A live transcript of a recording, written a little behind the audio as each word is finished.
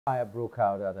Fire broke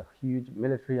out at a huge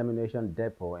military ammunition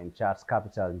depot in Chad's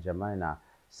capital, N'Djamena,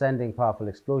 sending powerful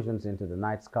explosions into the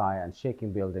night sky and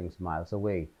shaking buildings miles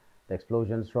away. The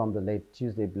explosions from the late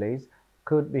Tuesday blaze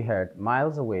could be heard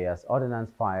miles away as ordnance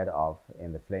fired off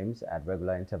in the flames at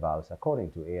regular intervals,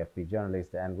 according to AFP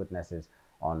journalists and witnesses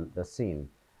on the scene.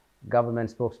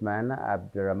 Government spokesman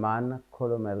Abdurrahman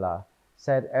Kolomela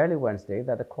said early Wednesday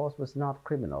that the cause was not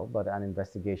criminal, but an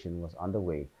investigation was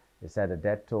underway. He said the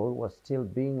death toll was still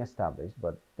being established,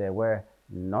 but there were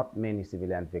not many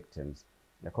civilian victims.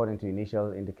 According to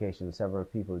initial indications, several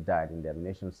people died in the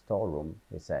ammunition storeroom,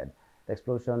 he said. The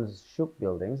explosions shook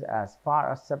buildings as far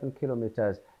as 7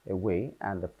 kilometers away,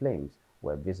 and the flames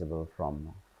were visible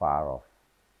from far off.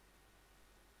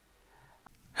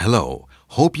 Hello,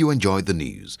 hope you enjoyed the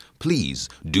news. Please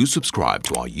do subscribe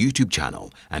to our YouTube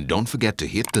channel and don't forget to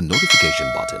hit the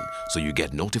notification button so you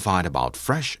get notified about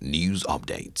fresh news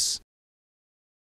updates.